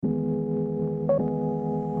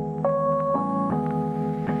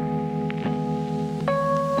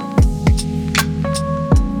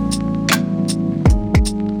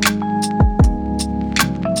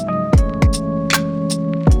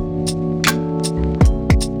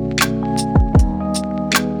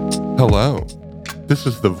Hello, this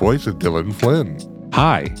is the voice of Dylan Flynn.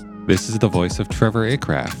 Hi, this is the voice of Trevor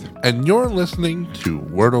Acraft. And you're listening to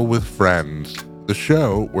Wordle with Friends, the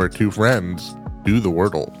show where two friends do the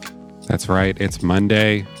Wordle. That's right, it's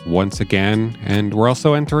Monday once again, and we're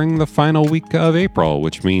also entering the final week of April,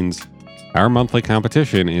 which means our monthly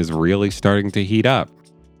competition is really starting to heat up.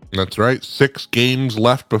 That's right, 6 games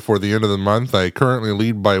left before the end of the month. I currently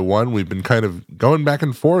lead by 1. We've been kind of going back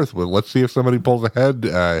and forth with let's see if somebody pulls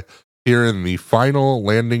ahead here in the final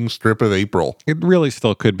landing strip of April. It really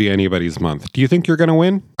still could be anybody's month. Do you think you're going to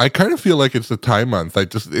win? I kind of feel like it's a tie month.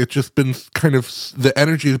 It's just been kind of, the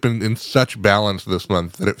energy has been in such balance this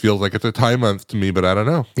month that it feels like it's a tie month to me, but I don't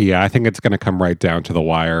know. Yeah, I think it's going to come right down to the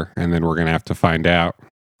wire, and then we're going to have to find out.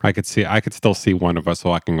 I could still see one of us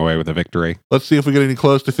walking away with a victory. Let's see if we get any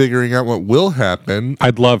close to figuring out what will happen.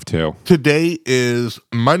 I'd love to. Today is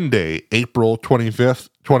Monday, April 25th,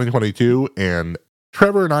 2022, and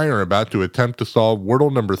Trevor and I are about to attempt to solve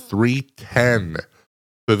Wordle number 310.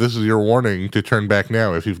 So this is your warning to turn back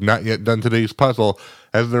now if you've not yet done today's puzzle,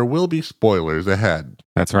 as there will be spoilers ahead.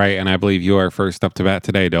 That's right, and I believe you are first up to bat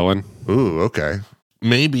today, Dylan. Ooh, okay.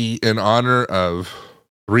 Maybe in honor of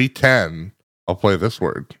 310, I'll play this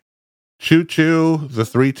word. Choo-choo, the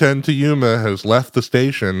 310 to Yuma has left the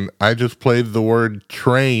station. I just played the word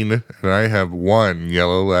train, and I have 1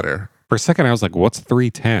 yellow letter. For a second, I was like, what's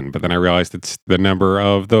 310? But then I realized it's the number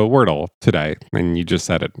of the Wordle today, and you just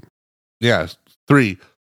said it. Yes,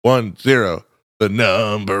 310, the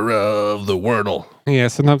number of the Wordle. Yeah,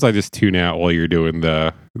 sometimes I just tune out while you're doing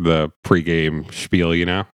the pregame spiel, you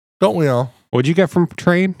know? Don't we all? What'd you get from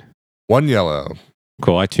train? 1 yellow.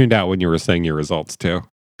 Cool, I tuned out when you were saying your results, too.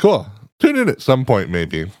 Cool. Tune in at some point,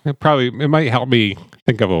 maybe. It might help me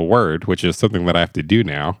think of a word, which is something that I have to do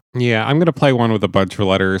now. Yeah, I'm going to play one with a bunch of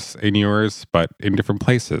letters in yours, but in different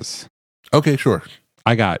places. Okay, sure.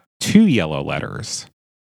 I got 2 yellow letters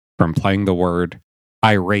from playing the word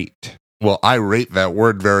irate. Well, I rate that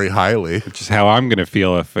word very highly. Which is how I'm going to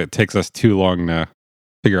feel if it takes us too long to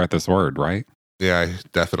figure out this word, right? Yeah,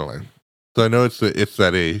 definitely. So I know it's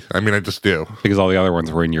that A. I mean, I just do. Because all the other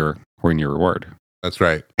ones were in your word. That's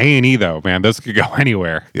right. A&E, though, man, those could go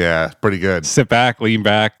anywhere. Yeah, pretty good. Sit back, lean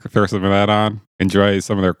back, throw some of that on. Enjoy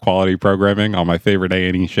some of their quality programming on my favorite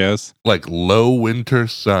A&E shows. Like Low Winter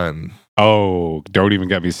Sun. Oh, don't even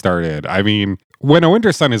get me started. I mean, when a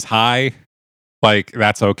winter sun is high, like,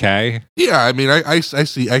 that's okay. Yeah, I mean, I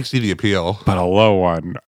see the appeal. But a low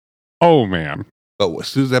one, oh, man. But as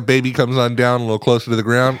soon as that baby comes on down a little closer to the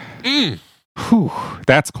ground, Whew,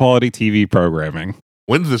 that's quality TV programming.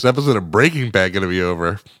 When's this episode of Breaking Bad gonna be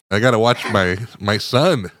over? I gotta watch my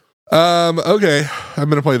son. Okay, I'm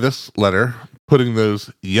gonna play this letter, putting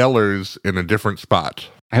those yellers in a different spot.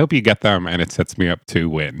 I hope you get them and it sets me up to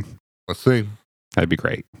win. Let's see. That'd be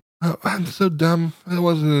great. Oh, I'm so dumb. I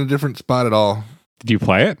wasn't in a different spot at all. Did you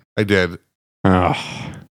play it? I did.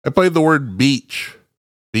 Oh. I played the word beach.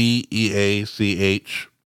 BEACH.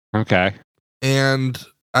 Okay. And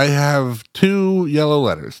I have 2 yellow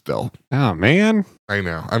letters still. Oh, man. I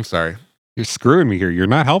know. I'm sorry. You're screwing me here. You're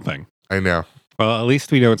not helping. I know. Well, at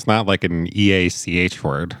least we know it's not like an EACH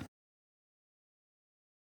word.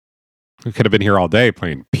 We could have been here all day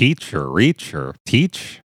playing peach or reach or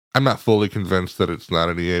teach. I'm not fully convinced that it's not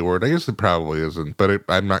an EA word. I guess it probably isn't, but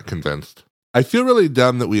I'm not convinced. I feel really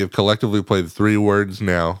dumb that we have collectively played 3 words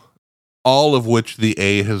now, all of which the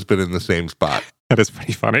A has been in the same spot. That is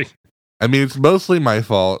pretty funny. I mean, it's mostly my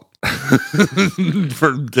fault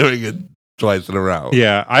for doing it twice in a row.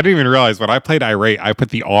 Yeah, I didn't even realize when I played irate, I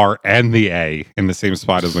put the R and the A in the same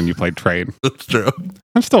spot as when you played train. That's true.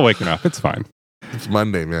 I'm still waking up. It's fine. It's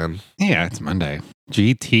Monday, man. Yeah, it's Monday.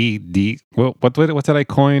 GTD. What did I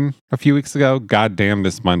coin a few weeks ago? God damn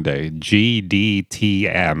this Monday.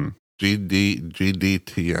 GDTM.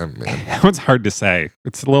 GDTM, man. That one's hard to say.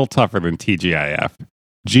 It's a little tougher than TGIF.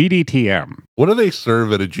 GDTM. What do they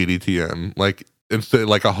serve at a GDTM? Like instead,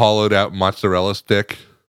 like a hollowed out mozzarella stick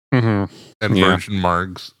and virgin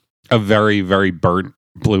margs. A very, very burnt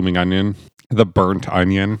blooming onion. The burnt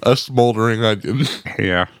onion. A smoldering onion.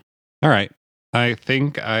 Yeah. All right. I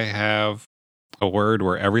think I have a word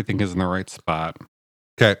where everything is in the right spot.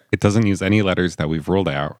 Okay. It doesn't use any letters that we've ruled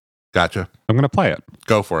out. Gotcha. I'm going to play it.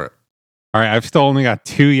 Go for it. All right. I've still only got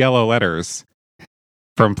 2 yellow letters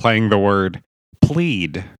from playing the word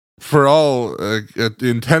plead. For all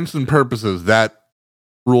intents and purposes, that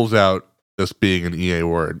rules out this being an EA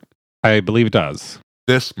word. I believe it does.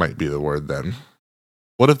 This might be the word then.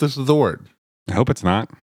 What if this is the word? I hope it's not.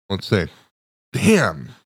 Let's see. Damn.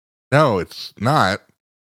 No, it's not.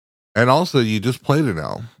 And also, you just played an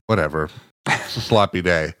L. Whatever. It's a sloppy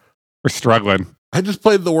day. We're struggling. I just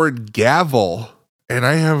played the word gavel, and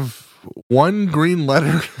I have one green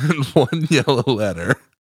letter and one yellow letter.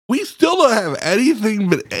 We still don't have anything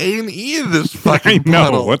but A and E in this fucking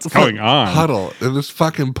puddle. What's going on? Puddle in this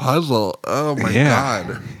fucking puzzle. Oh my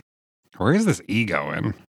God. Where is this E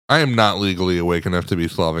going? I am not legally awake enough to be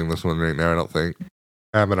solving this one right now, I don't think.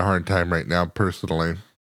 I'm having a hard time right now, personally.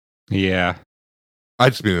 Yeah. I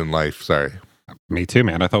just mean in life, sorry. Me too,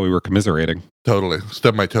 man. I thought we were commiserating. Totally.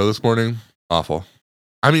 Stubbed my toe this morning. Awful.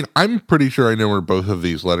 I mean, I'm pretty sure I know where both of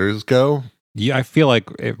these letters go. Yeah, I feel like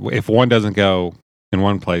if one doesn't go in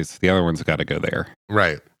one place, the other one's got to go there.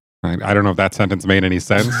 Right. I don't know if that sentence made any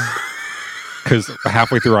sense. Because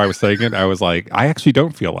halfway through I was saying it, I was like, I actually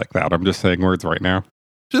don't feel like that. I'm just saying words right now.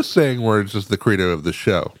 Just saying words is the credo of the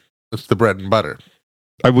show. It's the bread and butter.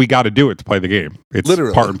 We got to do it to play the game. It's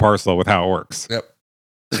literally part and parcel with how it works. Yep.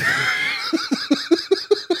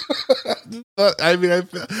 I mean,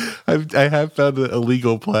 I have found a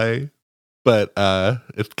legal play, but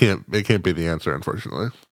it can't be the answer,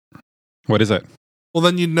 unfortunately. What is it? Well,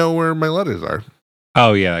 then you know where my letters are.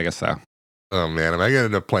 Oh yeah, I guess so. Oh man, am I gonna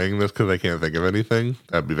end up playing this because I can't think of anything?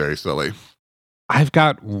 That'd be very silly. I've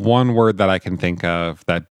got one word that I can think of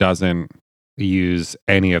that doesn't use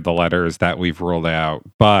any of the letters that we've ruled out,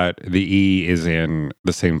 but the E is in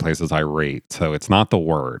the same place as I rate, so it's not the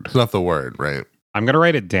word. It's not the word, right? I'm going to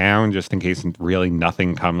write it down just in case really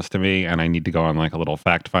nothing comes to me and I need to go on like a little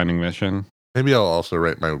fact-finding mission. Maybe I'll also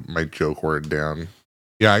write my joke word down.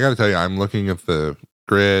 Yeah, I got to tell you, I'm looking at the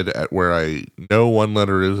grid at where I know one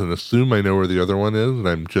letter is and assume I know where the other one is, and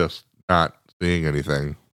I'm just not seeing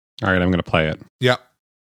anything. All right, I'm going to play it. Yep.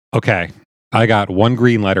 Okay, I got one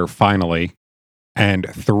green letter finally and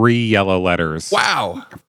 3 yellow letters. Wow.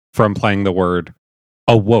 From playing the word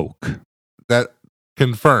awoke. That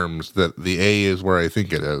confirms that the A is where I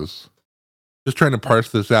think it is. Just trying to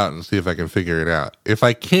parse this out and see if I can figure it out. If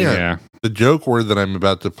I can't, the joke word that I'm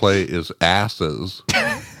about to play is asses.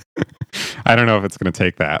 I don't know if it's going to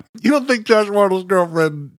take that. You don't think Josh Wardle's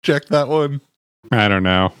girlfriend checked that one? I don't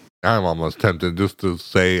know. I'm almost tempted just to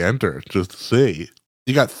say enter, just to see.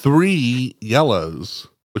 You got 3 yellows,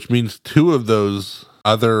 which means 2 of those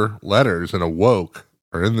other letters in awoke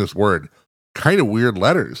are in this word. Kind of weird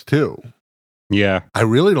letters, too. Yeah. I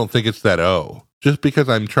really don't think it's that O. Just because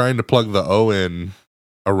I'm trying to plug the O in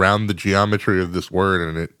around the geometry of this word,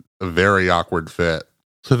 and it's a very awkward fit.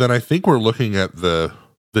 So then I think we're looking at the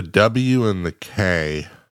W and the K.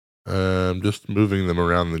 I'm just moving them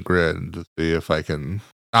around the grid to see if I can...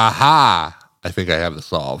 Aha! I think I have the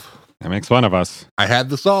solve. That makes one of us. I had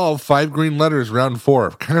the solve. 5 green letters, round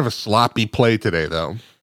 4. Kind of a sloppy play today, though.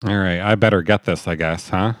 All right. I better get this, I guess,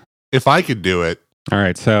 huh? If I could do it. All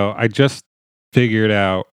right. So I just figured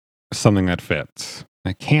out something that fits.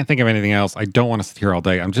 I can't think of anything else. I don't want to sit here all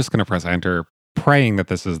day. I'm just going to press enter, praying that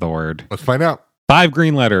this is the word. Let's find out. 5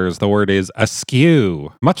 green letters. The word is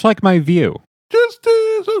askew, much like my view. Just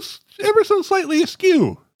ever so slightly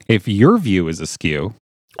askew. If your view is askew.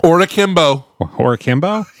 Or akimbo. Or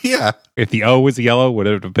akimbo? Yeah. If the O was yellow, would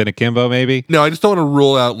it have been akimbo maybe? No, I just don't want to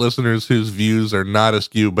rule out listeners whose views are not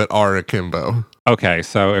askew but are akimbo. Okay,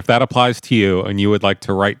 so if that applies to you and you would like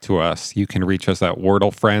to write to us, you can reach us at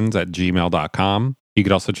wordlefriends@gmail.com. You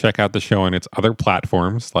could also check out the show on its other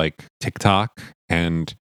platforms like TikTok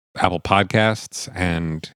and Apple Podcasts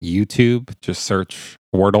and YouTube. Just search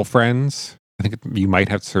Wordle Friends. I think you might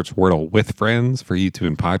have to search Wordle with Friends for YouTube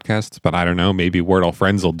and podcasts, but I don't know. Maybe Wordle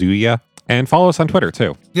Friends will do ya. And follow us on Twitter,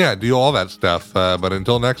 too. Yeah, do all that stuff. But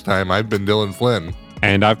until next time, I've been Dylan Flynn.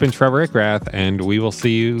 And I've been Trevor Ickrath, and we will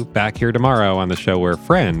see you back here tomorrow on the show where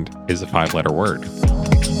friend is a 5-letter word.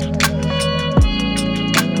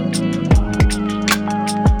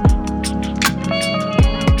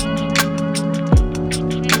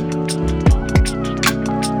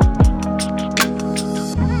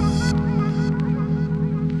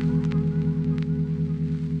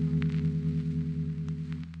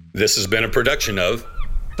 This has been a production of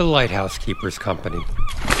The Lighthouse Keepers Company.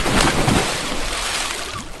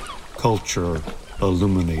 Culture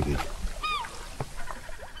illuminated.